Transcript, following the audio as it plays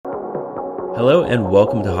Hello and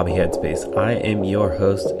welcome to Hobby Headspace. I am your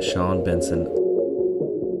host, Sean Benson.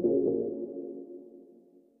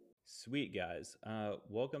 Sweet guys,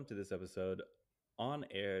 welcome to this episode. On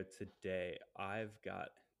air today, I've got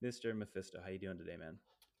Mr. Mephisto. How you doing today, man?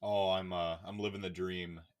 Oh, I'm living the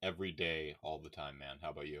dream every day, all the time, man.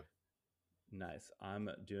 How about you? Nice. I'm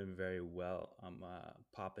doing very well. I'm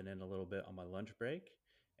popping in a little bit on my lunch break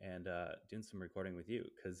and doing some recording with you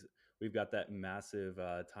because we've got that massive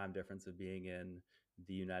time difference of being in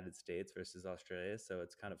the United States versus Australia. So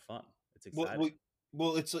it's kind of fun. It's Well, exciting. well,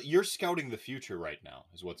 well, it's you're scouting the future right now,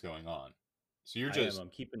 is what's going on. So you're I am. just I'm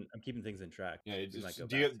keeping things in track. yeah. We might go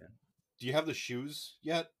Do back you soon. do you have the shoes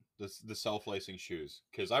yet? The self lacing shoes?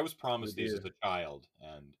 Because I was We promised these do. as a child,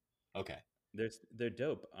 and okay. They're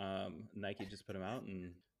dope. Nike just put them out,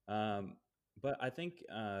 and um, but I think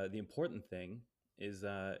the important thing is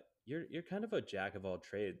you're kind of a jack of all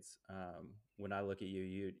trades. When I look at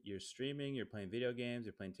you, you're streaming, you're playing video games,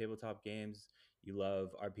 you're playing tabletop games, you love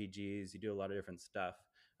RPGs, you do a lot of different stuff.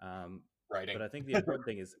 Um, Writing. but I think the important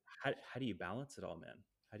thing is how do you balance it all, man?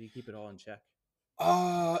 How do you keep it all in check?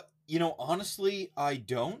 Uh, honestly, I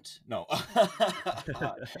don't. No,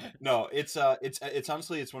 no. It's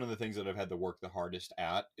honestly, it's one of the things that I've had to work the hardest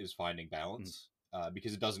at is finding Mm, balance.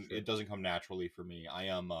 Because sure. it doesn't come naturally for me. I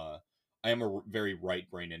am a very right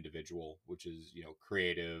brain individual, which is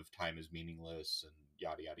creative. Time is meaningless, and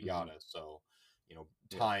yada yada Hmm. yada. So, Yeah.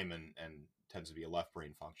 time and tends to be a left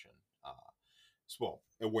brain function. Well,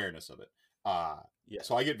 awareness of it. Uh, Yeah.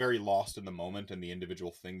 so I get very lost in the moment and the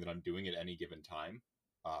individual thing that I'm doing at any given time.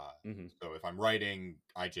 Uh, Hmm. so if I'm writing,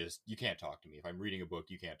 you can't talk to me. If I'm reading a book,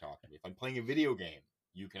 you can't talk to me. If I'm playing a video game,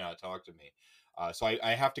 you cannot talk to me. So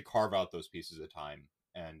I have to carve out those pieces of time,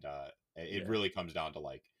 and it Yeah. really comes down to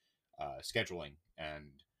like scheduling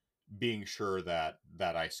and being sure that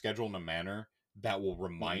I schedule in a manner that will Hmm.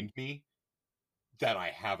 remind me that I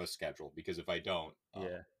have a schedule. Because if I don't,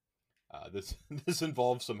 Yeah. this this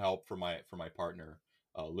involves some help from my partner,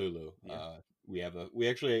 Lulu. Yeah. We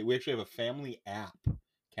actually have a family app,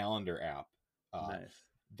 calendar app, uh, Nice.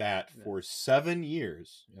 that for Nice. 7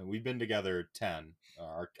 years, and we've been together 10.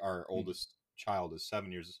 Our Mhm. oldest child is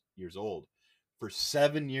 7 years old. For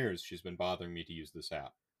 7 years, she's been bothering me to use this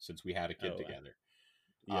app since we had a kid Oh, wow. together.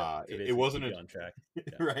 Yep, to It basically wasn't keep you on track. Yeah.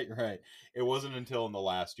 right. It wasn't until in the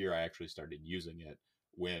last year I actually started using it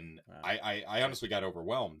when Wow. I Okay. honestly got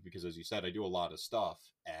overwhelmed because, as you said, I do a lot of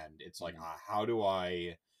stuff, and it's like, Mhm. how do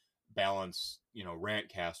I balance,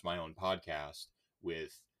 Rantcast, my own podcast,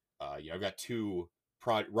 with, I've got two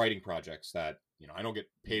writing projects that, I don't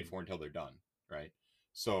get paid Mhm. for until they're done. Right.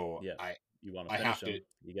 So Yeah. You wanna I finish have to, them,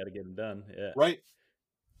 you gotta get them done. Yeah. right.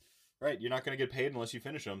 Right, you're not going to get paid unless you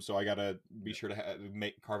finish them, so I gotta be Yep. sure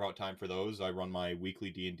to carve out time for those. I run my weekly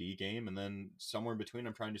D&D game, and then somewhere in between,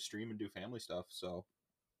 I'm trying to stream and do family stuff. So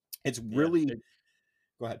it's Yeah. really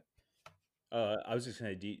go ahead. I was just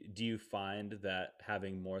gonna do you find that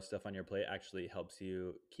having more stuff on your plate actually helps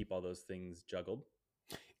you keep all those things juggled?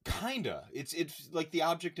 Kinda, it's like the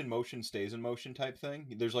object in motion stays in motion type thing.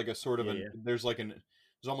 There's like a sort of Yeah, an yeah. there's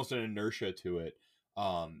almost an inertia to it,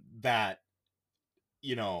 that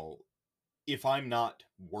you know if I'm not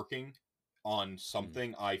working on Mhm.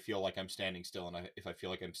 something, I feel like I'm standing still, and if I feel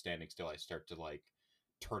like I'm standing still, I start to like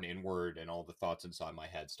turn inward, and all the thoughts inside my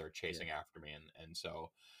head start Yeah. chasing after me, and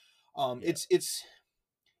so Yeah. it's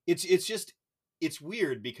just it's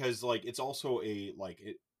weird because like it's also a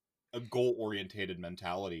goal orientated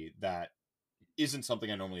mentality that isn't something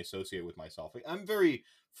I normally associate with myself. Like, I'm very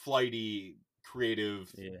flighty,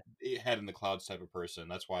 creative, Yeah. head in the clouds type of person.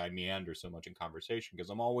 That's why I meander so much in conversation because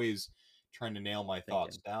I'm always trying to nail my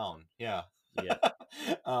thoughts Thinking. down. Yeah. Yeah.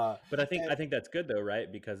 uh, But I think and- I think that's good though, right?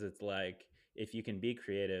 Because it's like if you can be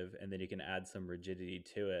creative and then you can add some rigidity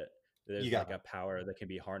to it, you there's like got it. a power that can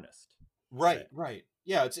be harnessed, Right, right? right.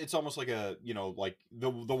 Yeah, it's almost like like the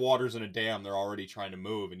waters in a dam. They're already trying to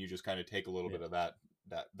move, and you just kind of take a little Yeah. bit of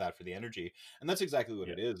that for the energy, and that's exactly what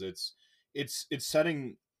Yeah. it is. It's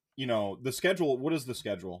setting, the schedule. What is the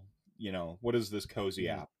schedule? What is this cozy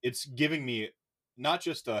Mhm. app? It's giving me not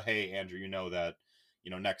just a, hey Andrew, that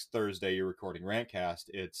next Thursday you're recording Rantcast.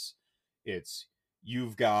 It's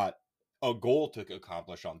you've got a goal to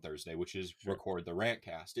accomplish on Thursday, which is Sure. record the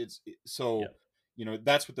Rantcast. So Yep.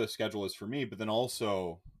 that's what the schedule is for me. But then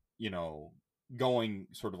also, you know, going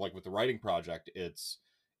sort of like with the writing project, it's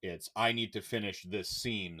I need to finish this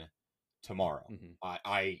scene tomorrow.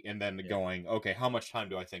 Mhm. And then Yeah. going, okay, how much time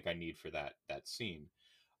do I think I need for that scene?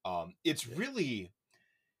 It's Yeah. really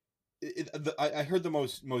I heard the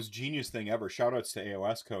most genius thing ever. Shout outs to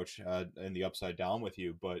AOS coach in the Upside Down with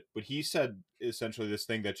you, but he said essentially this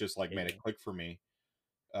thing that just like Hey made it man. click for me.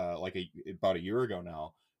 like about a year ago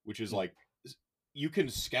now, which is Mhm. like you can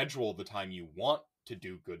schedule the time you want to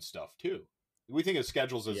do good stuff too. We think of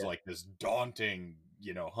schedules as Yeah. like this daunting,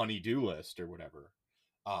 you know, honey-do list or whatever.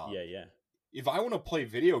 Yeah, yeah. If I want to play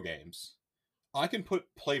video games, I can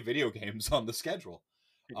play video games on the schedule.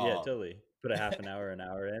 Yeah, Um, totally. Put a half an hour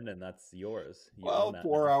in, and that's yours. You own well, that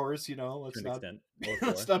 4 hours, you know, to let's an not extent, or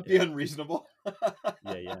let's 4. not be Yeah. unreasonable.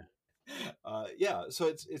 Yeah, yeah. Yeah, so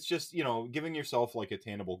it's just, you know, giving yourself like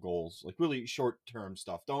attainable goals, like really short term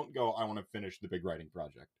stuff. Don't go, I want to finish the big writing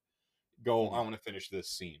project. Go, I Mhm. want to finish this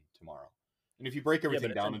scene tomorrow. And if you break Yeah, but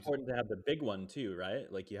everything it's down into, important to have the big one too,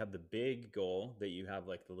 right? Like, you have the big goal that you have,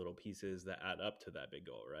 like, the little pieces that add up to that big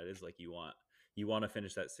goal, right? It's like you wanna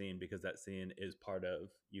finish that scene because that scene is part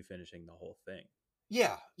of you finishing the whole thing.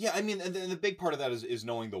 yeah, yeah. I mean, and the big part of that is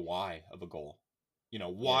knowing the why of a goal. You know,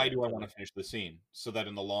 Yeah, why yeah, do I want totally. to finish the scene so that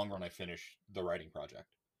in the long run I finish the writing project?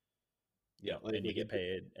 You know, Yep, and you get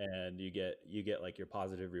paid, and you get, like, your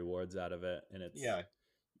positive rewards out of it, and it's yeah,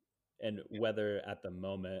 and whether at the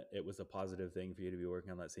moment it was a positive thing for you to be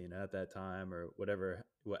working on that scene at that time or whatever,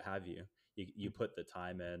 what have you, you put the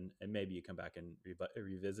time in, and maybe you come back and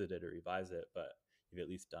revisit it or revise it, but you've at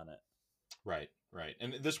least done it. right, right.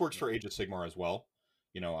 And this works Yeah. for Age of Sigmar as well.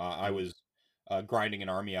 You know, I Mhm. was grinding an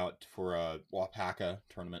army out for a Wapaka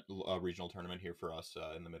tournament, a regional tournament here for us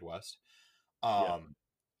in the Midwest. Yeah.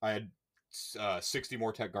 I had 60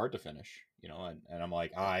 more tech guard to finish, you know, and I'm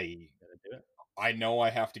like, Yeah. Gotta do it. I know I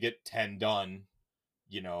have to get 10 done,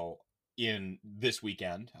 you know, in this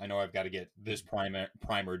weekend. I know I've got to get this Mhm.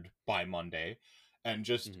 primered by Monday. And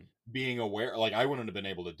just Mhm. being aware, like I wouldn't have been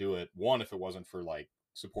able to do it. One, if it wasn't for like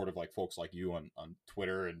supportive like folks like you on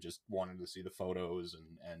Twitter and just wanting to see the photos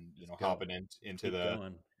and you know Just go. hopping into Keep the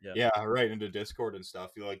going. Yeah. yeah, right, into Discord and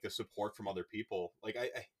stuff. You like the support from other people. Like I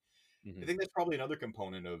Mhm. think that's probably another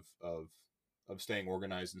component of staying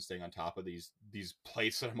organized and staying on top of these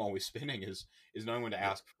plates that I'm always spinning is knowing when to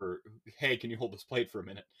Yeah. ask for, hey, can you hold this plate for a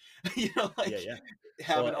minute? You know, like Yeah, yeah.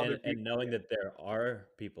 having Well, other and people. knowing that there are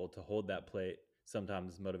people to hold that plate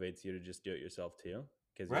sometimes motivates you to just do it yourself too,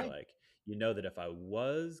 because you're Right. like, you know that if I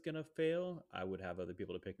was gonna fail, I would have other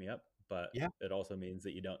people to pick me up, but Yeah. it also means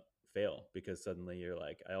that you don't fail because suddenly you're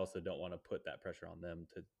like, I also don't want to put that pressure on them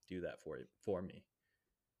to do that for me.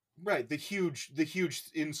 Right. The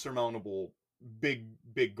huge insurmountable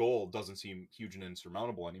big goal doesn't seem huge and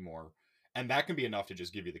insurmountable anymore. And that can be enough to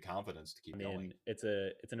just give you the confidence to I keep going. mean, it's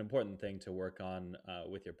an important thing to work on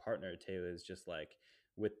with your partner too. Is just like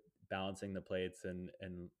with balancing the plates, and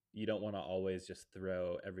you don't want to always just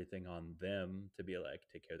throw everything on them to be like,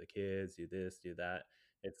 take care of the kids, do this, do that.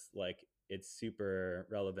 It's like it's super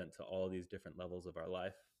relevant to all these different levels of our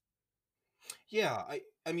life. Yeah,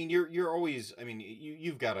 I mean you're always, I mean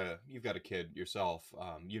you've got a kid yourself,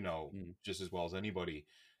 you know Mm, just as well as anybody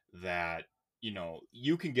that you know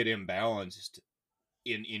you can get imbalanced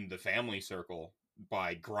in the family circle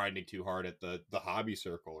by grinding too hard at the hobby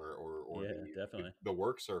circle or yeah, the definitely. the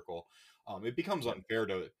work circle. It becomes Yep. unfair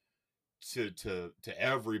to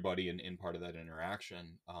everybody in part of that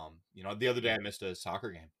interaction. You know, the other day I Hmm. missed a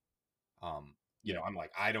soccer game. You know, Yeah. I'm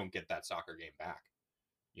like, I don't get that soccer game back.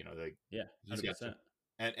 You know, they Yeah. just Hundred got to, percent.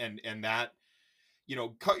 and that, you know,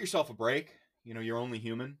 cut yourself a break. You know, you're only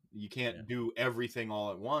human. You Yeah. can't do everything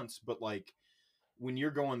all at once. But like when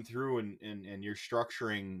you're going through and you're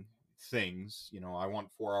structuring things, you know, I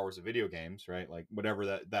want 4 hours of video games, right? Like whatever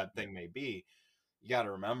that Yeah. thing may be, you got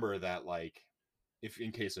to remember that like if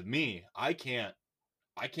in case of me, I can't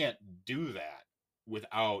do that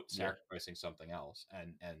without Yeah. sacrificing something else,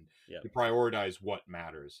 and Yep. to prioritize what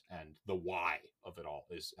matters and the why of it all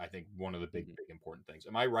is, I think, one of the Hmm. big important things.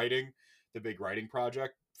 Am I writing the big writing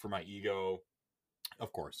project for my ego?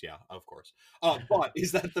 Of course, yeah, of course. But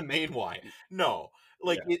is that the main why? No.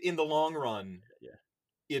 Like Yeah. in the long run, Yeah.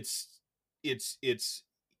 it's it's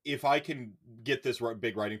if I can get this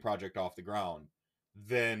big writing project off the ground,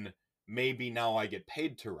 then maybe now I get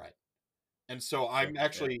paid to write, and so Sure. I'm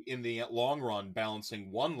Yeah. actually in the long run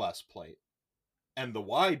balancing one less plate. And the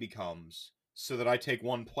why becomes so that I take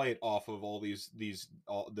one plate off of all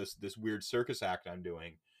this weird circus act I'm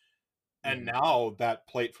doing. And Hmm. now that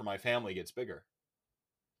plate for my family gets bigger.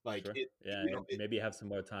 Like Sure. it, Yeah. you know, And maybe have some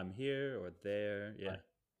more time here or there. Yeah. right.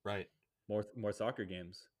 Right. More soccer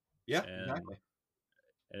games, Yeah, and exactly.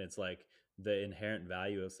 it's like the inherent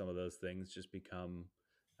value of some of those things just become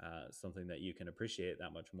something that you can appreciate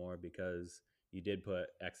that much more because you did put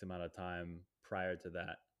X amount of time prior to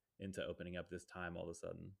that into opening up this time all of a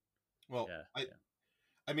sudden. Well, Yeah, I yeah,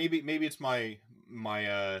 I maybe it's my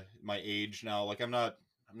age now. Like I'm not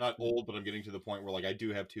mhm, old, but I'm getting to the point where like I do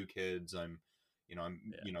have two kids. I'm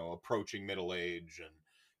yeah, approaching middle age,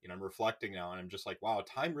 I'm reflecting now, and I'm just like, wow,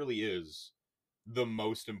 time really is the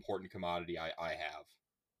most important commodity I have.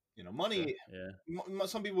 Sure. Money. Yeah.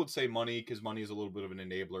 Some people would say money because money is a little bit of an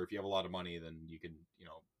enabler. If you have a lot of money, then you can,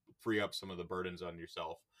 free up some of the burdens on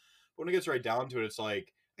yourself. But when it gets right down to it, it's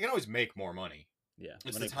like I can always make more money. Yeah.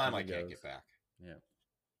 It's the Money time comes I and can't get goes. back. Yeah.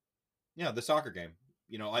 Yeah, the soccer game.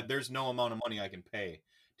 There's no amount of money I can pay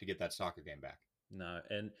to get that soccer game back. No,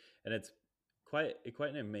 and it's quite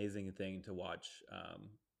an amazing thing to watch,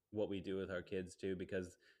 what we do with our kids too,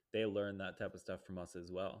 because they learn that type of stuff from us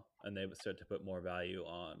as well, and they start to put more value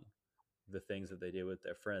on the things that they do with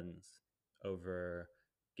their friends over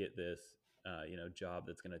get this job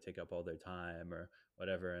that's going to take up all their time or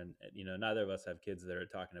whatever. And neither of us have kids that are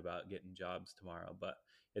talking about getting jobs tomorrow, but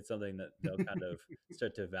it's something that they'll kind of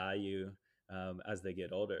start to value, as they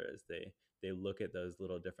get older, as they look at those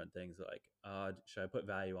little different things like, should I put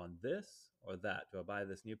value on this or that? Do I buy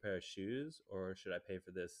this new pair of shoes, or should I pay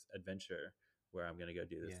for this adventure where I'm going to go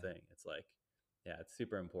do this Yeah. thing? It's like, yeah, it's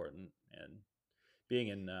super important. And being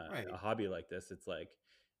in Right. a hobby like this, it's like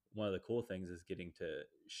one of the cool things is getting to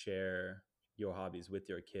share your hobbies with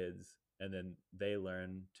your kids, and then they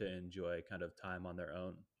learn to enjoy kind of time on their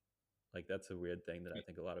own. Like that's a weird thing that I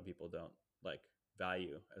think a lot of people don't like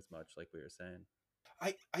value as much, like we were saying.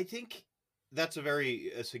 I think that's a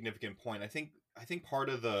very significant point. I think part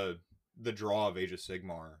of the draw of Age of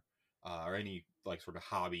Sigmar, or any like sort of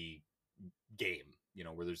hobby game,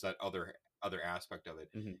 where there's that other aspect of it,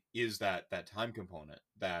 Hmm. is that time component.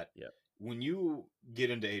 That Yep. when you get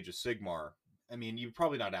into Age of Sigmar, I mean, you're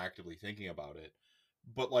probably not actively thinking about it,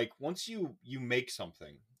 but like once you make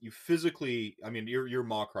something, you physically, I mean, your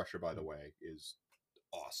Maw Crusher, by the way, is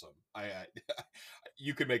awesome. I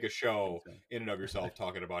you could make a show Thanks, man. in and of yourself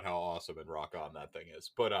talking about how awesome and rock on that thing is.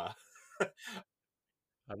 But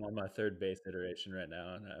I'm on my third base iteration right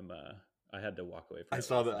now, and I had to walk away from I it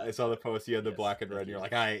saw last the night. I saw the So post. You had the yes, black and red, thank and you're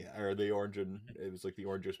you. like, or the orange, and it was like the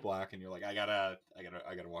orangish black, and you're like, I gotta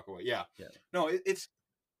walk away. Yeah, Yeah, no, it's.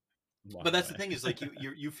 I'm But walking that's the away. thing is like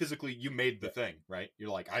you physically you made the Yeah, thing, right? You're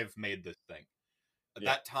like, I've made this thing.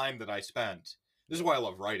 yeah, That time that I spent. This is yeah. why I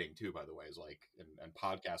love writing too, by the way, is like, and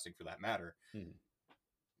podcasting for that matter. Mhm.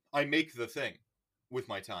 I make the thing with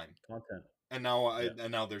my time, Content. and now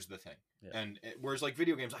Yeah, there's the thing. yeah. And whereas like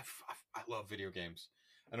video games, I love video games.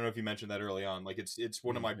 I don't know if you mentioned that early on. Like it's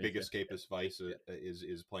one of my Me big too. escapist vices, Yeah.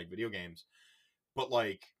 is playing video games. But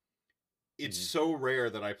like it's Hmm. so rare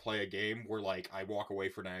that I play a game where like I walk away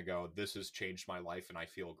from it and I go, this has changed my life and I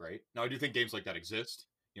feel great. Now I do think games like that exist.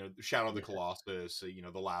 Shadow of the Yeah, Colossus,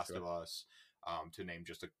 The Last sure. of Us, to name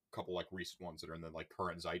just a couple like recent ones that are in the like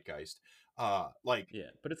current zeitgeist. Like Yeah,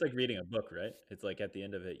 but it's like reading a book, right? It's like at the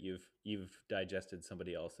end of it, you've digested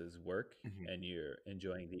somebody else's work, mhm, and you're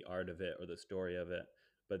enjoying the art of it or the story of it.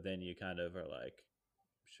 But then you kind of are like,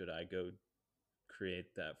 should I go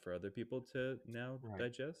create that for other people to now right,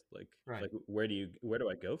 digest? right. Like where do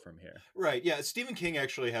I go from here? Right. Yeah. Stephen King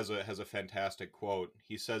actually has a fantastic quote.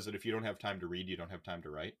 He says that if you don't have time to read, you don't have time to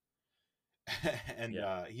write. And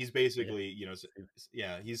Yeah, he's yeah, basically,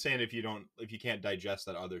 yeah, he's saying if you can't digest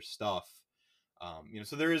that other stuff,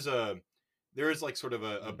 so there is like sort of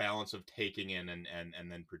a mm, balance of taking in and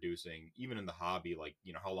then producing, even in the hobby. Like,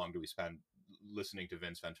 how long do we spend listening to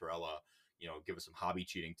Vince Venturella, give us some hobby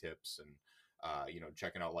cheating tips, and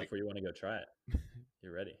checking out like, before you want to go try it,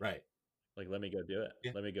 you're ready. right. Like, let me go do it.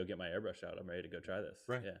 Yeah. Let me go get my airbrush out. I'm ready to go try this.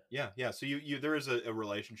 Right. Yeah. Yeah. Yeah. So you there is a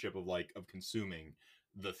relationship of like of consuming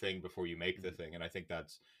the thing before you make the Hmm. thing, and I think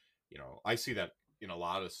that's, I see that in a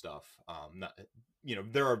lot of stuff. Not,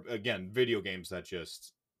 there are again video games that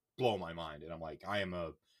just blow my mind, and I'm like, Hmm.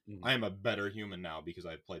 I am a better human now because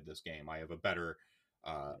I've played this game. I have a better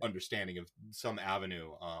Yeah. understanding of some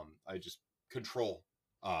avenue. I just Control,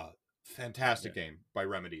 fantastic Yeah. game by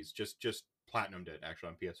Remedies. Just platinumed it actually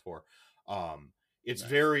on PS4. It's Nice.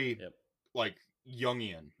 very Yep. like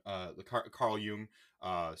Jungian, the Carl Jung,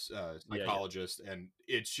 Yeah. Yeah. psychologist, and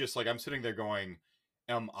it's just like I'm sitting there going,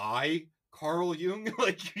 "Am I Carl Jung?"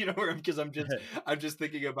 Like, because I'm just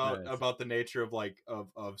thinking about Nice. the nature of like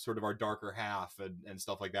of sort of our darker half and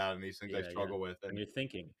stuff like that, and these things I Yeah. Yeah. struggle with, When and you're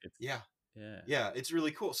thinking, it's yeah, yeah. yeah, it's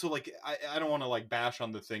really cool. So like I don't want to like bash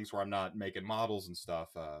on the things where I'm not making models and stuff,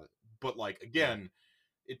 but like Yeah. again,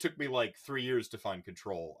 it took me like 3 years to find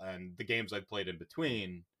Control, and the games I've played in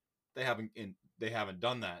between, they haven't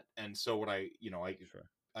done that. And so when Sure.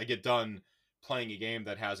 I get done playing a game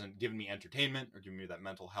that hasn't given me entertainment or given me that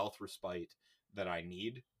mental health respite that I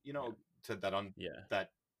need, Yeah. to Yeah.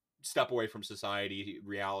 that step away from society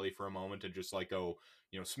reality for a moment and just like go,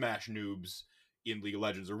 smash noobs in League of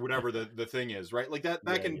Legends or whatever the thing is, right? Like that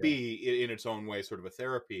Yeah. can Yeah. be in its own way sort of a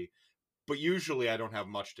therapy. but usually I don't have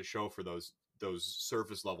much to show for those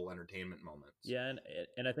surface level entertainment moments. Yeah,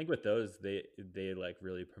 and I think with those, they like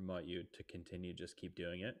really promote you to continue, just keep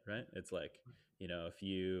doing it, right? It's like, if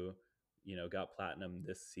you got platinum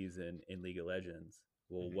this season in League of Legends,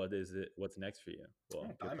 well, Mhm. what is it? What's next for you? Oh, Well,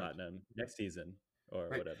 get diamond. platinum next season or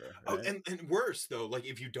Right. whatever, Oh, right? and worse though, like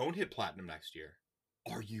if you don't hit platinum next year,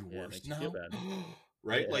 are you Yeah, it worse makes you feel now? bad.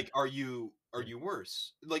 Right? Yeah, Like are yeah. you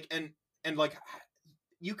worse? Like and like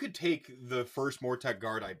you could take the first Mortek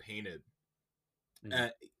guard I painted Mhm.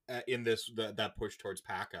 at, in that push towards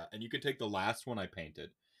Paka, and you could take the last one I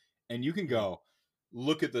painted, and you can Mhm. go,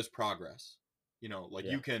 look at this progress. Like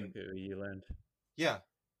Yeah, you can, okay, you learned. yeah,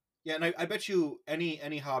 yeah, and I bet you any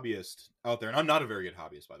hobbyist out there, and I'm not a very good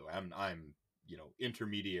hobbyist by the way. I'm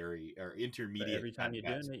intermediary or But intermediate every time at you're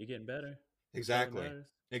doing best. it, you're getting better. That's all that Exactly. matters.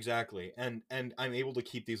 Exactly. And I'm able to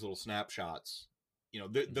keep these little snapshots. The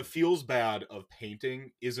Mhm. feels bad of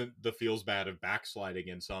painting isn't the feels bad of backsliding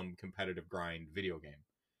in some competitive grind video game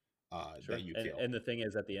Sure. that you And feel. and the thing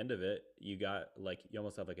is, at the end of it, you got like you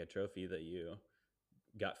almost have like a trophy that you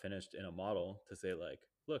got finished in a model to say like,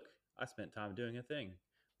 look, I spent time doing a thing.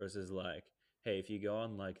 Versus like, hey, if you go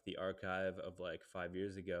on like the archive of like 5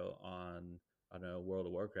 years ago on, I don't know, World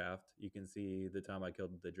of Warcraft, you can see the time I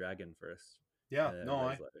killed the dragon first, Yeah, and no,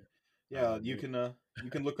 everybody's like, yeah, oh, neat. you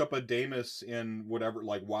can look up a Damus in whatever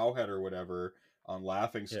like Wowhead or whatever on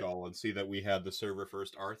Laughing Yeah. Skull and see that we had the server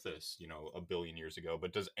first Arthas, a billion years ago.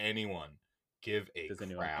 But does anyone give a Does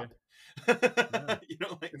anyone care? crap?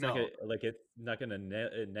 No. Like It's not no. gonna like it's not gonna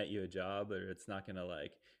net you a job, or it's not gonna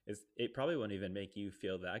like it probably won't even make you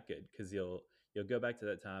feel that good, because you'll go back to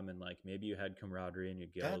that time and like maybe you had camaraderie in your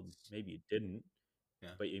guild, That's maybe you didn't, yeah.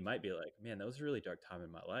 but you might be like, man, that was a really dark time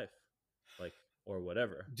in my life, like, or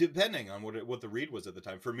whatever. Depending on what the read was at the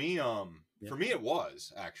time. Yeah, For me it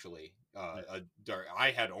was actually nice. a dark.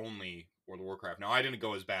 I had only World of Warcraft. Now I didn't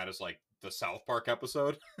go as bad as like the South Park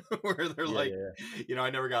episode where they're Yeah, like, yeah, yeah. I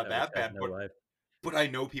never got That which that has bad, no life. but I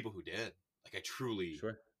know people who did. Like I truly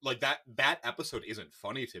Sure. like that episode isn't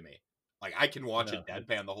funny to me. Like I can watch No, it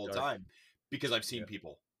deadpan it's the whole dark. time because I've seen Yeah,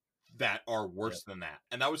 people that are yeah. worse than that.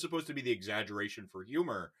 And that was supposed to be the exaggeration for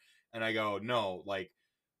humor. And I go, no, like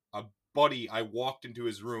a buddy, I walked into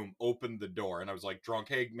his room, opened the door, and I was like, drunk,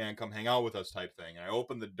 hey man, come hang out with us type thing. And I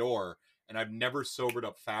opened the door, and I've never sobered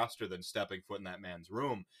up faster than stepping foot in that man's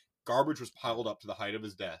room. Garbage was Wow. piled up to the height of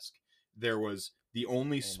his desk. There was the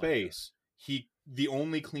only Oh my god. space the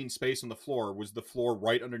only clean space on the floor was the floor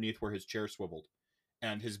right underneath where his chair swiveled.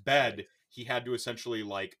 And his bed, Yikes. he had to essentially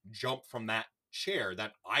like jump from that chair,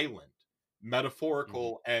 that island, Hmm.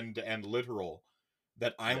 metaphorical and literal,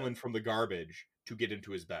 that Yep. island from the garbage to get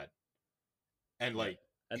into his bed. And Yep. like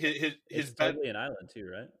And his it's bed, totally an island too,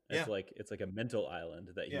 right? yeah, It's like a mental island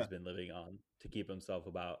that yeah, he's been living on to keep himself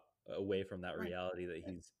about away from that right. reality that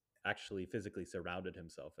he's actually physically surrounded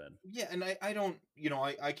himself in. Yeah, and I don't,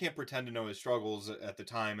 I can't pretend to know his struggles at the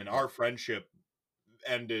time, and Yeah. our friendship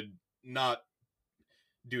ended not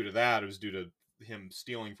due to that. It was due to him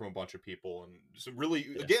stealing from a bunch of people, and so really,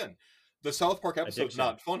 Yeah. again, the South Park episode's Addiction.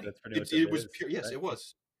 not funny. That's pretty much what It it was is, pure. Yes, right? it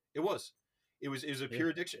was. It was. It was a Yeah. pure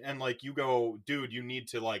addiction, and like you go, dude, you need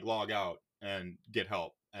to like log out and get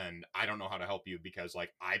help, and I don't know how to help you because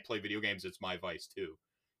like I play video games. It's my vice too.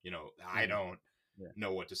 I Mhm. don't Yeah.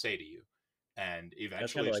 know what to say to you, and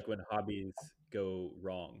That's kind eventually, of like when hobbies go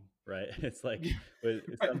wrong, right? It's like yeah, with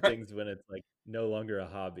right, some right, things, when it's like no longer a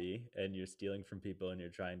hobby and you're stealing from people and you're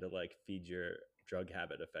trying to like feed your drug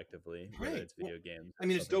habit effectively, whether right. it's Well, video games I or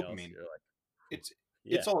mean, it's something else, dopamine. you're like, "Phew." it's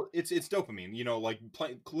Yeah. it's dopamine, like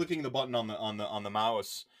clicking the button on the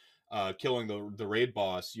mouse, killing the raid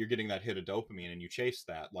boss. You're getting that hit of dopamine and you chase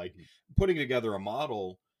that. Like Mhm. putting together a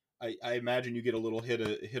model, I imagine you get a little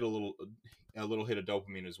a little hit of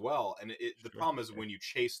dopamine as well. And the Sure. problem is Yeah. when you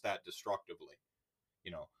chase that destructively.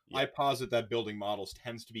 I Yeah. posit that building models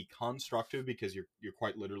tends to be constructive because you're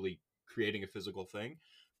quite literally creating a physical thing.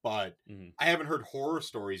 But Mhm. I haven't heard horror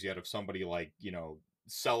stories yet of somebody like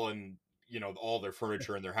selling all their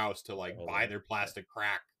furniture in their house to The like whole buy lot. their Yeah. plastic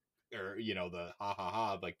crack, or the ha ha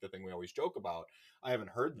ha, like the thing we always joke about. I haven't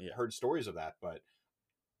Yeah. heard stories of that, but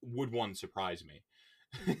would one surprise me?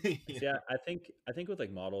 See, I think with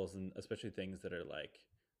like models, and especially things that are like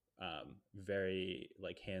very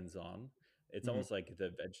like hands-on, it's Mhm. almost like the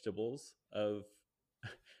vegetables of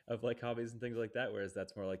of like hobbies and things like that, whereas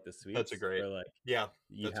that's more like the That's a sweets, great, where like yeah,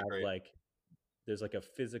 you that's a have great. like there's like a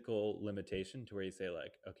physical limitation to where you say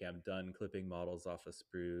like, okay, I'm done clipping models off of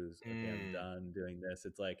sprues, okay, I'm Mm. done doing this.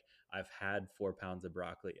 It's like, I've had 4 pounds of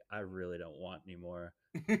broccoli, I really don't want anymore.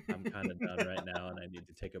 I'm kind of done right now and I need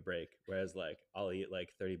to take a break. Whereas like I'll eat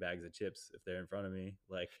like 30 bags of chips if they're in front of me.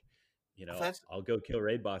 Like, That's I'll go kill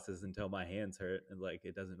raid bosses until my hands hurt, and like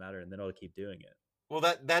it doesn't matter, and then I'll keep doing it. well,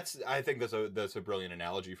 that's I think that's a brilliant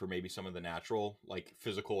analogy for maybe some of the natural, like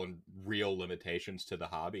physical and real limitations to the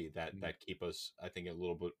hobby Mhm. that keep us, I think, a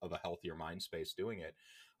little bit of a healthier mind space doing it.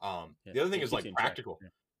 Yeah, The other thing it is keeps like you in check. practical. Yeah,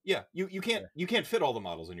 Yeah, yeah, you can't fit all the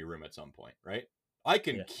models in your room at some point, right? I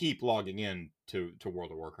can yeah, keep logging in to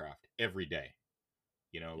World of Warcraft every day.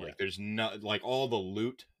 yeah. Like there's not like all the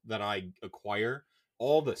loot that I acquire,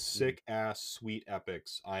 all the Mhm. sick ass sweet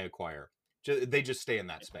epics I acquire, they just stay in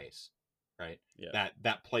that space, right? Yeah,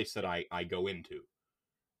 That place that yeah. I go into.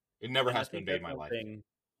 It never And I has to think invade that's my one life. thing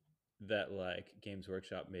that like Games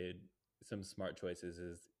Workshop made some smart choices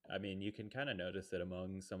is, I mean, you can kind of notice it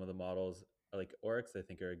among some of the models. Like Oryx, I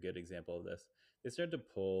think, are a good example of this. They started to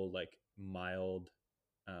pull like mild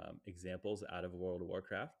examples out of World of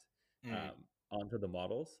Warcraft Mm, onto the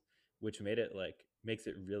models, which made it like makes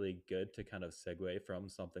it really good to kind of segue from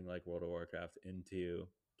something like World of Warcraft into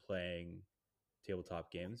playing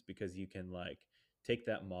tabletop games, because you can like take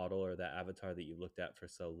that model or that avatar that you looked at for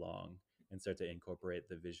so long and start to incorporate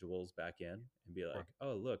the visuals back in and be right. like,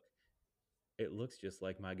 oh look, it looks just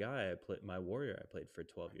like my guy I played, my warrior I played for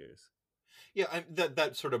 12 years. Yeah,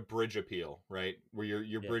 that sort of bridge appeal, right? Where you're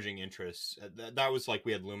Yeah. bridging interests. That was like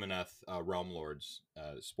we had Lumineth Realm Lords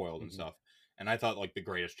spoiled and Hmm. stuff, and I thought like the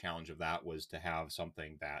greatest challenge of that was to have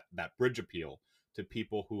something that bridge appeal to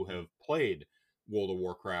people who Hmm. have played World of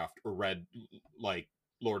Warcraft or read like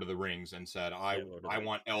Lord of the Rings and said Yeah, Lord of I the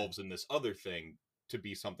want Rings. Yeah. elves in this other thing to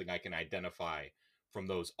be something I can identify from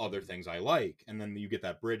those other Hmm. things I like, and then you get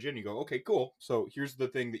that bridge in. You go, okay, cool. So here's the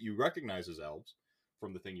thing that you recognize as elves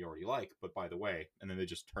from the thing you already like. But by the way, and then they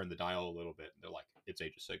just turn the dial a little bit. And they're like, it's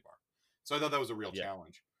Age of Sigmar. So I thought that was a real Yeah.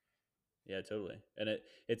 challenge. Yeah, totally. And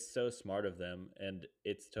it's so smart of them, and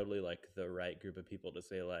it's totally like the right group of people to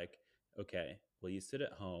say like, okay, well you sit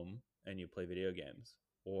at home and you play video games,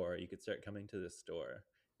 or you could start coming to the store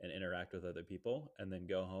and interact with other people, and then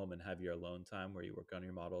go home and have your alone time where you work on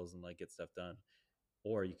your models and like get stuff done.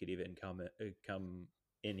 Or you could even come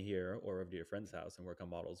in here or over to your friend's house and work on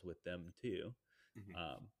models with them too.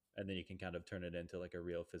 Mm-hmm. And then you can kind of turn it into like a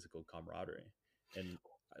real physical camaraderie. And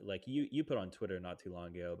like you put on Twitter not too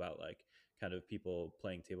long ago about like kind of people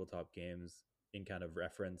playing tabletop games in kind of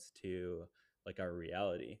reference to like our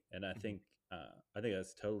reality, and Mm-hmm. I think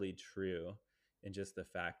that's totally true. In just the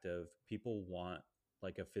fact of people want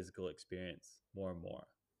like a physical experience more and more.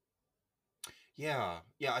 Yeah,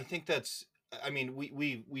 yeah. I think that's. I mean,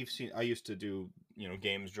 we've seen. I used to do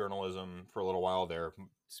games journalism for a little while there.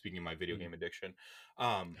 Speaking of my video Mhm. game addiction,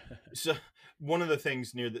 so one of the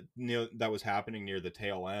things near that was happening near the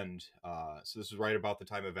tail end. So this was right about the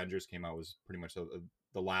time Avengers came out. Was pretty much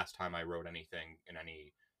the last time I wrote anything in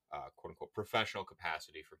any quote unquote professional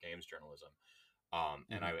capacity for games journalism. And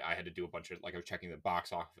Mhm. I had to do a bunch of like I was checking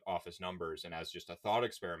the office numbers, and as just a thought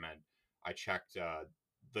experiment, I checked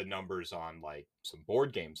the numbers on like some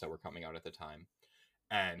board games that were coming out at the time.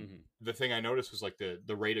 And Mhm. the thing I noticed was like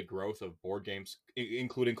the rate of growth of board games,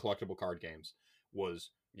 including collectible card games,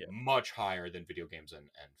 was Yeah. much higher than video games and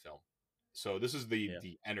film. So this is Yeah.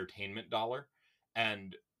 the entertainment dollar,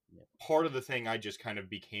 and Yeah. part of the thing I just kind of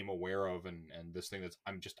became aware of, and this thing that's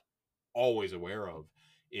I'm just always aware of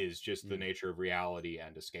is just the Mhm. nature of reality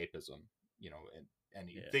and escapism, and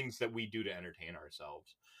Yeah. things that we do to entertain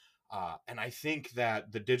ourselves. And I think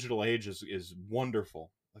that the digital age is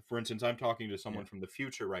wonderful. Like, for instance, I'm talking to Yeah. someone from the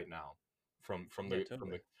future right now, from Yeah. the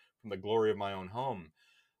Totally. from the glory of my own home.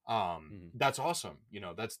 Mhm. That's awesome.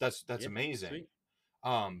 That's Yeah. amazing. Sweet.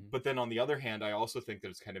 Mhm. But then on the other hand, I also think that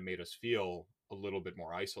it's kind of made us feel a little bit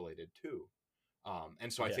more isolated too.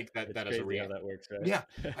 And so I Yeah. think that It's that as a crazy how that works, right? yeah,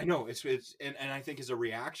 I know it's and I think as a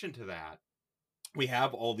reaction to that, we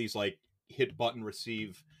have all these like hit button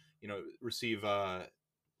receive, receive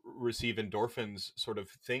receive endorphins sort of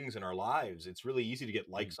things in our lives. It's really easy to get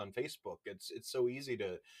Mhm. likes on Facebook. It's so easy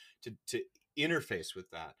to interface with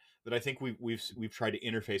that I think we've tried to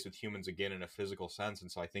interface with humans again in a physical sense,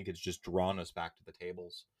 and so I think it's just drawn us back to the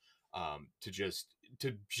tables, to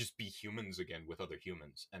just be humans again with other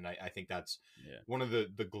humans. And I think that's Yeah. one of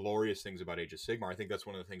the glorious things about Age of Sigmar. I think that's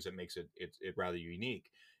one of the things that makes it rather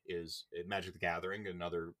unique is Magic the Gathering,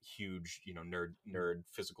 another huge Mhm. nerd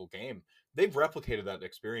physical game. They've replicated that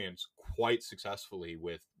experience quite successfully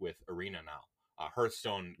with Arena now.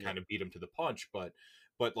 Hearthstone Yeah. kind of beat them to the punch, but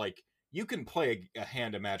like you can play a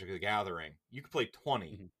hand of Magic the Gathering. You can play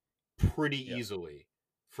 20 Mhm. pretty Yep. easily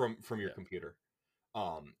from your Yep. computer.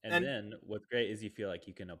 And And then what's great is you feel like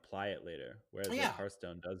you can apply it later. Whereas like yeah,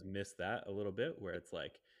 Hearthstone does miss that a little bit, where it's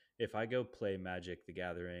like if I go play Magic the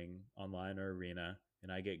Gathering online or Arena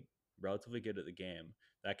and I get relatively good at the game,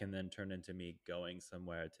 that can then turn into me going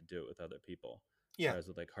somewhere to do it with other people. Yeah, Whereas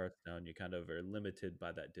with like Hearthstone, you kind of are limited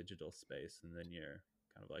by that digital space, and then you're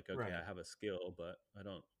kind of like, okay, right. I have a skill, but I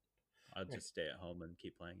don't. I'll Right. just stay at home and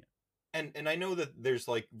keep playing it. And I know that there's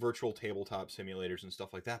like virtual tabletop simulators and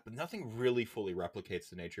stuff like that, but nothing really fully replicates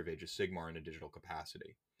the nature of Age of Sigmar in a digital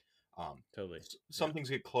capacity. Totally. Some Yeah. things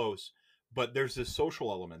get close, but there's this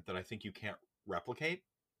social element that I think you can't replicate.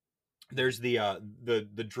 Hmm. There's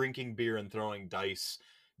the drinking beer and throwing dice,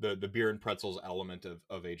 the beer and pretzels element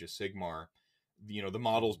of Age of Sigmar. You know, the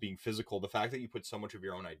models Hmm. being physical, the fact that you put so much of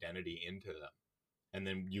your own identity into them, and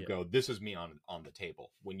then you Yeah. go, "This is me on the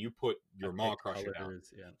table." When you put I your Maw picked Crusher down,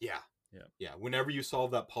 colors. Yeah. yeah, Yeah. yeah. Whenever you solve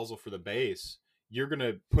that puzzle for the base, you're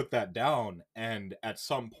gonna put that down, and at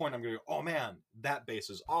some point, I'm gonna go, "Oh man, that base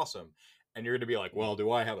is awesome," and you're gonna be like, Yeah. "Well, do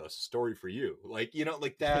I have a story for you?" Like, you know,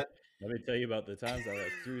 like that. Let me tell you about the times I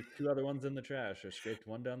like threw two other ones in the trash or scraped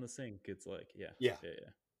one down the sink. It's like, yeah, Yeah, yeah, yeah.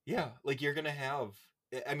 yeah. Like you're gonna have.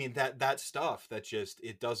 I mean that stuff that just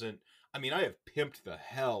it doesn't. I mean, I have pimped the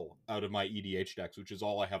hell out of my EDH decks, which is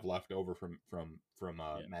all I have left over from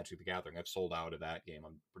Yeah. Magic the Gathering. I've sold out of that game.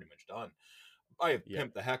 I'm pretty much done. I have Yeah.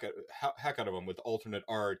 pimped the heck out of them with alternate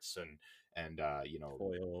arts and you know,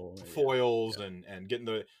 Foil. Yeah. foils Yeah.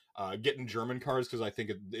 and getting German cards because I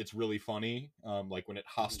think it's really funny. Like when it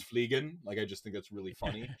Mhm. Hast Fliegen, like I just think that's really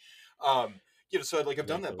funny. Um, you know, so like I've Way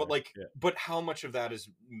done that, but cooler. like, Yeah. but how much of that is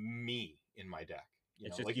me in my deck? You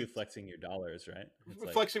It's know, just like you it's flexing your dollars, right? It's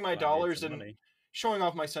like, flexing my oh, I made dollars some and money. showing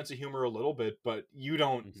off my sense of humor a little bit, but you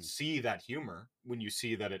don't Hmm. see that humor when you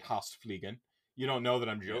see that it Hast Fliegen. You don't know that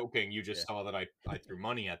I'm Yeah. joking. You Yeah. just saw that I threw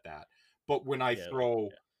money at that. But when I Yeah. Like, throw,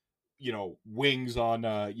 you know, wings on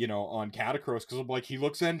you know, on Catacross, because I'm like, he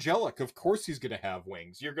looks angelic, of course he's gonna have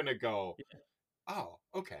wings, you're gonna go, yeah. oh,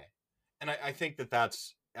 okay. And I think that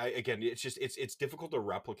that's again, it's just it's difficult to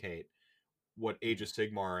replicate what Age of Hmm.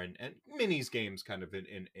 Sigmar and minis games kind of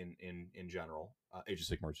in general. Age of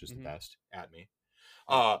Sigmar is just the Hmm. best at me.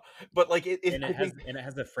 Yeah. uh but like it And I think, it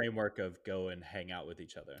has the framework of go and hang out with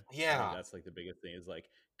each other. I think yeah, that's like the biggest thing is like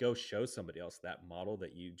go show somebody else that model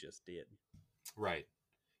that you just did. right.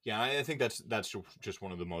 Yeah, I think that's just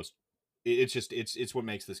one of the most. It's just it's what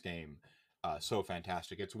makes this game so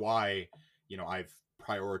fantastic. It's why, you know, I've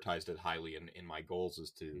prioritized it highly in my goals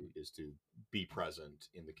Mhm. is to be present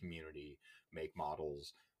in the community, make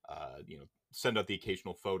models, you know, send out the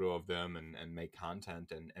occasional photo of them and make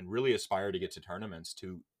content and really aspire to get to tournaments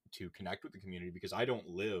to connect with the community because I don't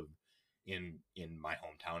live in my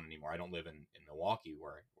hometown anymore. I don't live in Milwaukee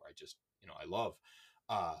where I just, you know, I love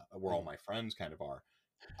where all Mhm. my friends kind of are.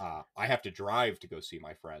 I have to drive to go see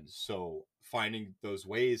my friends. So finding those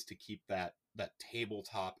ways to keep that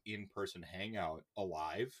tabletop in person hangout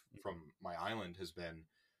alive Mhm. from my island has been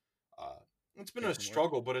uh, it's been Take a some work.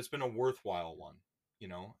 struggle, but it's been a worthwhile one. You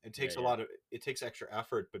know, it Yeah, takes a yeah. lot of it takes extra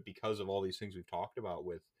effort, but because of all these things we've talked about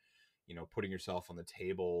with, you know, putting yourself on the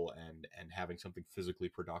table and having something physically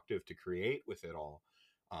productive to create with it all,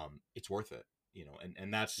 it's worth it. You know, and Yeah,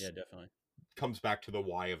 that's definitely. comes back to the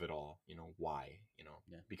why of it all. You know, why? You know,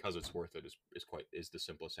 Yeah. because it's worth it is the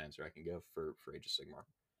simplest answer I can give for Age of Sigmar.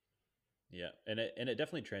 Yeah. And it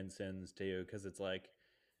definitely transcends too cuz it's like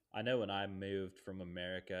I know when I moved from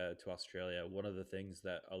America to Australia, one of the things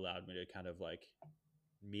that allowed me to kind of like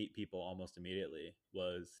meet people almost immediately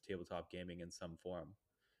was tabletop gaming in some form.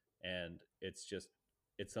 And it's just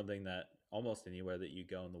it's something that almost anywhere that you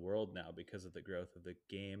go in the world now because of the growth of the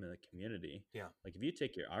game and the community, Yeah, like if you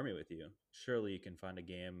take your army with you, surely you can find a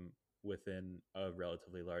game within a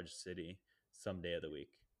relatively large city some day of the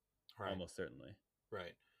week, right, almost certainly.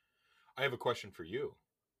 right. I have a question for you.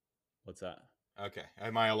 What's that? Okay,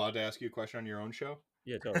 am I allowed to ask you a question on your own show?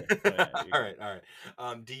 Yeah, totally. Oh yeah, you're All good. right, all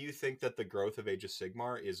right. Do you think that the growth of Age of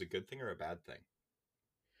Sigmar is a good thing or a bad thing?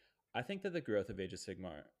 I think that the growth of Age of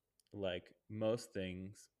Sigmar, like most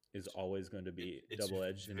things, is always going to be It's double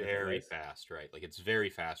edged in different very ways. fast, right? Like it's very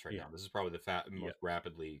fast right Yeah. now. This is probably the Yeah. most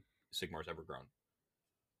rapidly Sigmar's ever grown.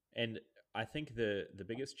 And I think the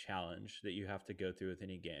biggest challenge that you have to go through with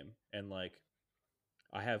any game, and like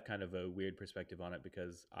I have kind of a weird perspective on it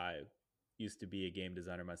because I used to be a game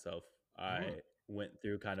designer myself. Mm, I went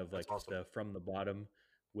through kind of that's like awesome. the from the bottom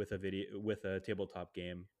with a tabletop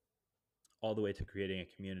game all the way to creating a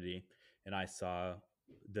community, and I saw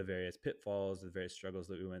the various pitfalls, the various struggles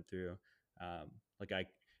that we went through. Um, like I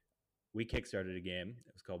we kickstarted a game.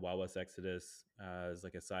 It was called Wild West Exodus. It was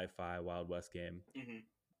like a sci-fi Wild West game. Hmm.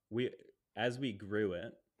 We as we grew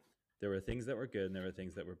it, there were things that were good and there were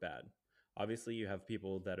things that were bad. Obviously, you have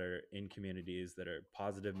people that are in communities that are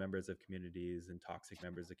positive members of communities and toxic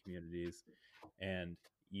members of communities, and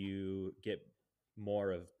you get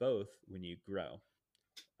more of both when you grow.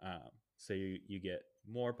 So you get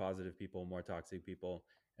more positive people, more toxic people,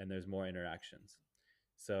 and there's more interactions.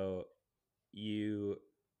 So you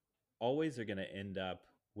always are going to end up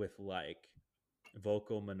with like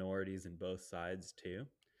vocal minorities in both sides too.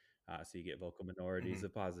 So you get vocal minorities Mhm.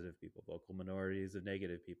 of positive people, vocal minorities of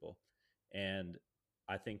negative people. And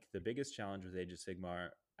I think the biggest challenge with Age of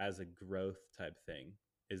Sigmar as a growth type thing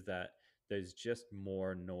is that there's just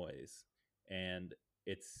more noise. And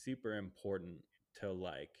it's super important to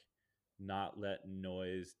like not let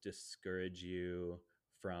noise discourage you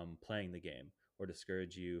from playing the game or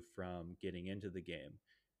discourage you from getting into the game.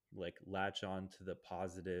 Like latch on to the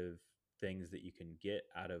positive things that you can get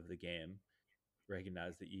out of the game,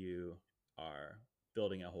 recognize that you are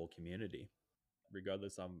building a whole community,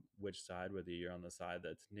 regardless on which side, whether you're on the side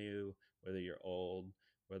that's new, whether you're old,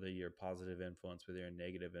 whether you're positive influence, whether you're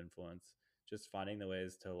negative influence, just finding the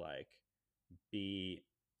ways to like be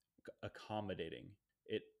accommodating.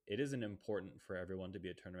 It isn't important for everyone to be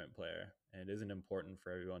a tournament player, and it isn't important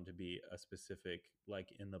for everyone to be a specific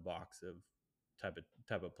like in the box of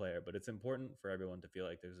type of player, but it's important for everyone to feel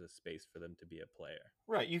like there's a space for them to be a player.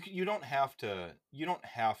 Right. You don't have to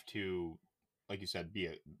like you said be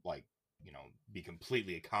a like be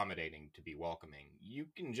completely accommodating to be welcoming. You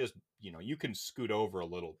can just you can scoot over a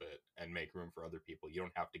little bit and make room for other people. You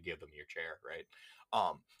don't have to give them your chair, right?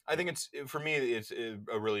 I think it's for me it's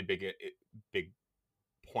a really big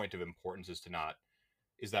point of importance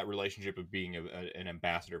is that relationship of being an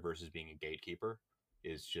ambassador versus being a gatekeeper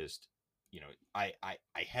is just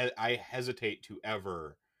I hesitate to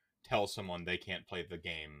ever tell someone they can't play the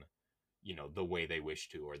game the way they wish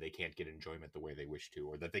to, or they can't get enjoyment the way they wish to,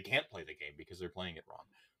 or that they can't play the game because they're playing it wrong,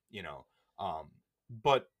 you know um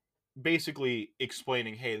but basically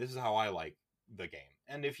explaining, hey, this is how I like the game,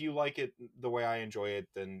 and if you like it the way I enjoy it,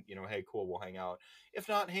 then hey, cool, we'll hang out. If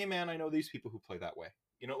not, hey man, I know these people who play that way.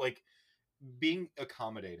 Like, being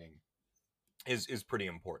accommodating is pretty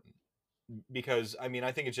important, because I mean,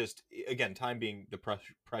 I think it's just, again, time being the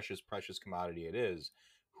precious commodity it is.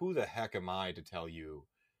 Who the heck am I to tell you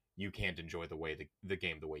you can't enjoy the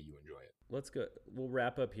game the way you enjoy it? Let's go. We'll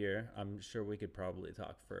wrap up here. I'm sure we could probably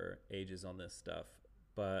talk for ages on this stuff,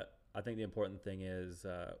 but I think the important thing is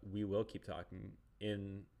we will keep talking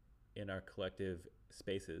in our collective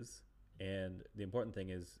spaces, and the important thing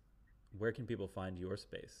is, where can people find your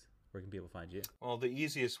space? Where can people find you? Well, the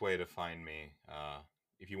easiest way to find me,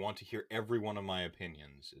 if you want to hear every one of my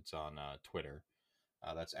opinions, it's on Twitter.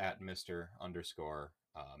 That's at Mr. underscore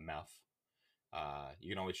Meth. You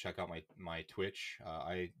can always check out my Twitch.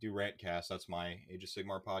 I do Rantcast. That's my Age of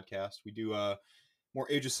Sigmar podcast. We do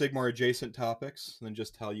more Age of Sigmar adjacent topics than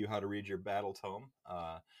just tell you how to read your battle tome.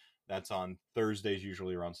 That's on Thursdays,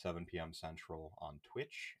 usually around 7 p.m. Central on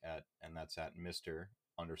Twitch, and that's at Mr.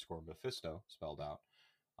 underscore Mephisto, spelled out.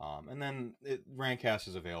 And then Rantcast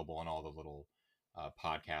is available on all the little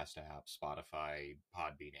podcast apps, Spotify,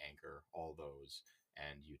 Podbean, Anchor, all those,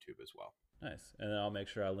 and YouTube as well. Nice. And then I'll make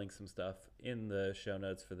sure I'll link some stuff in the show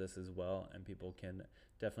notes for this as well, and people can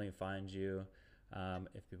definitely find you.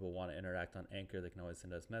 If people want to interact on Anchor, they can always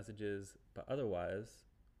send us messages. But otherwise,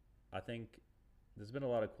 I think there's been a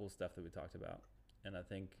lot of cool stuff that we talked about, and I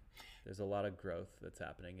think there's a lot of growth that's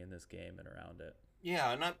happening in this game and around it.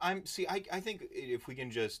 Yeah, and I'm see. I think if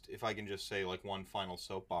I can just say like one final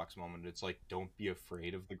soapbox moment, it's like, don't be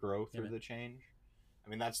afraid of the growth or the change. I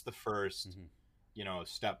mean, that's the first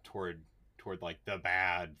step toward like the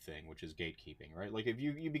bad thing, which is gatekeeping, right? Like, if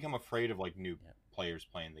you become afraid of like new players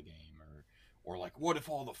playing the game, or like, what if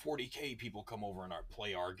all the 40K people come over and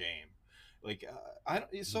play our game? Like, I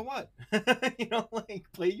don't. So what? Like,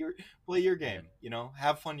 play your game.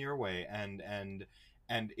 Have fun your way, and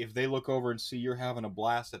if they look over and see you're having a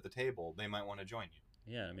blast at the table, they might want to join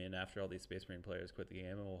you. Yeah, I mean, after all these Space Marine players quit the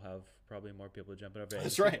game, and we'll have probably more people jumping over.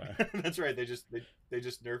 That's right. That's right. They just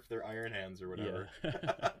nerf their Iron Hands or whatever. Yeah.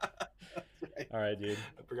 Right. All right, dude.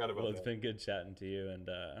 I forgot about that. It's been good chatting to you, and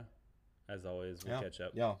as always, we'll catch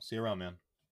up. Yeah, see you around, man.